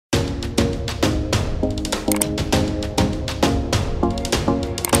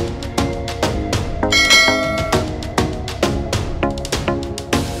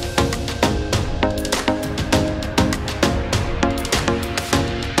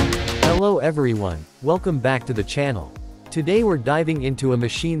Hello everyone, welcome back to the channel. Today we're diving into a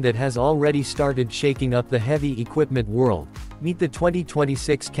machine that has already started shaking up the heavy equipment world. Meet the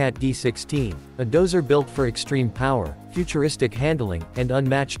 2026 CAT D16, a dozer built for extreme power, futuristic handling, and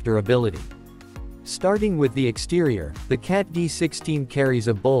unmatched durability. Starting with the exterior, the CAT D16 carries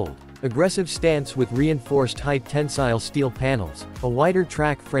a bold, aggressive stance with reinforced high-tensile steel panels, a wider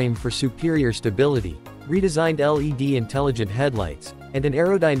track frame for superior stability, redesigned LED intelligent headlights, and an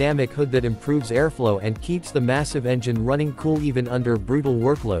aerodynamic hood that improves airflow and keeps the massive engine running cool even under brutal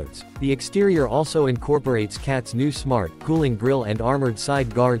workloads. The exterior also incorporates CAT's new smart cooling grille and armored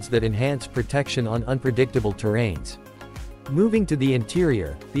side guards that enhance protection on unpredictable terrains. Moving to the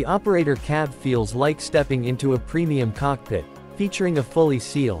interior, the operator cab feels like stepping into a premium cockpit, featuring a fully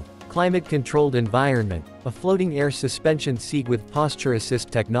sealed, climate-controlled environment, a floating air suspension seat with posture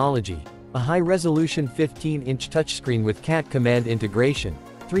assist technology, a high-resolution 15-inch touchscreen with CAT command integration,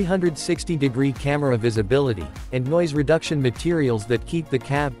 360-degree camera visibility, and noise reduction materials that keep the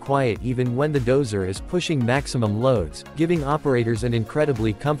cab quiet even when the dozer is pushing maximum loads, giving operators an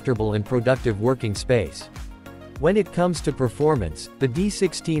incredibly comfortable and productive working space. When it comes to performance, the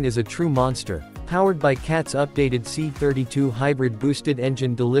D16 is a true monster, powered by CAT's updated C32 hybrid boosted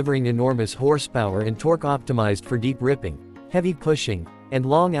engine delivering enormous horsepower and torque optimized for deep ripping, heavy pushing, and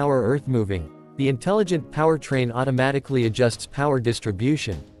long-hour earth-moving. The intelligent powertrain automatically adjusts power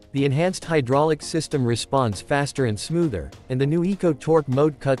distribution, the enhanced hydraulic system responds faster and smoother, and the new Eco-Torque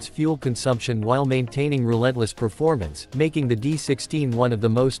mode cuts fuel consumption while maintaining relentless performance, making the D16 one of the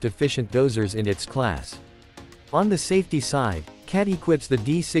most efficient dozers in its class. On the safety side, CAT equips the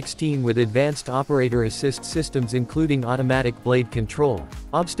D16 with advanced operator assist systems including automatic blade control,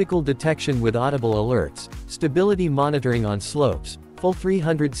 obstacle detection with audible alerts, stability monitoring on slopes, full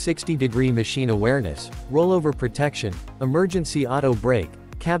 360-degree machine awareness, rollover protection, emergency auto brake,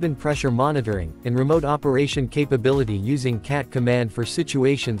 cabin pressure monitoring, and remote operation capability using CAT command for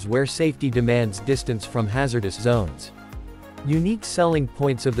situations where safety demands distance from hazardous zones. Unique selling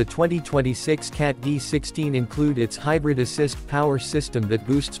points of the 2026 CAT D16 include its hybrid assist power system that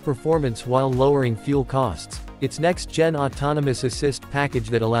boosts performance while lowering fuel costs, its next-gen autonomous assist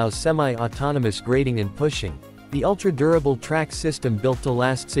package that allows semi-autonomous grading and pushing, the ultra-durable track system built to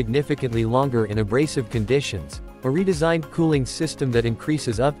last significantly longer in abrasive conditions, a redesigned cooling system that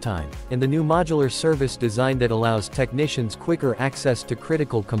increases uptime, and the new modular service design that allows technicians quicker access to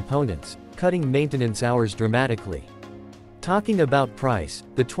critical components, cutting maintenance hours dramatically. Talking about price,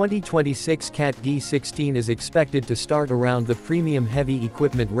 the 2026 CAT D16 is expected to start around the premium heavy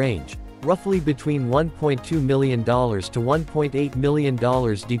equipment range, roughly between $1.2 million to $1.8 million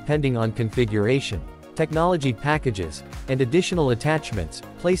depending on configuration, technology packages, and additional attachments,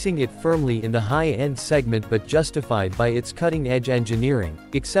 placing it firmly in the high-end segment but justified by its cutting-edge engineering,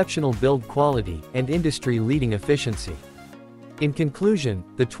 exceptional build quality, and industry-leading efficiency. In conclusion,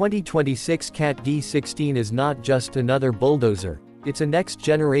 the 2026 CAT D16 is not just another bulldozer, it's a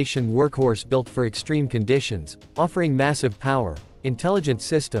next-generation workhorse built for extreme conditions, offering massive power, intelligent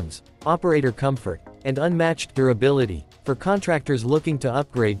systems, operator comfort, and unmatched durability. For contractors looking to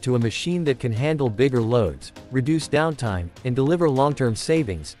upgrade to a machine that can handle bigger loads, reduce downtime, and deliver long-term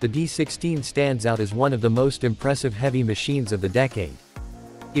savings, the D16 stands out as one of the most impressive heavy machines of the decade.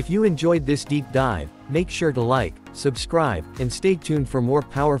 If you enjoyed this deep dive, make sure to like, subscribe, and stay tuned for more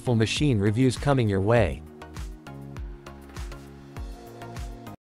powerful machine reviews coming your way.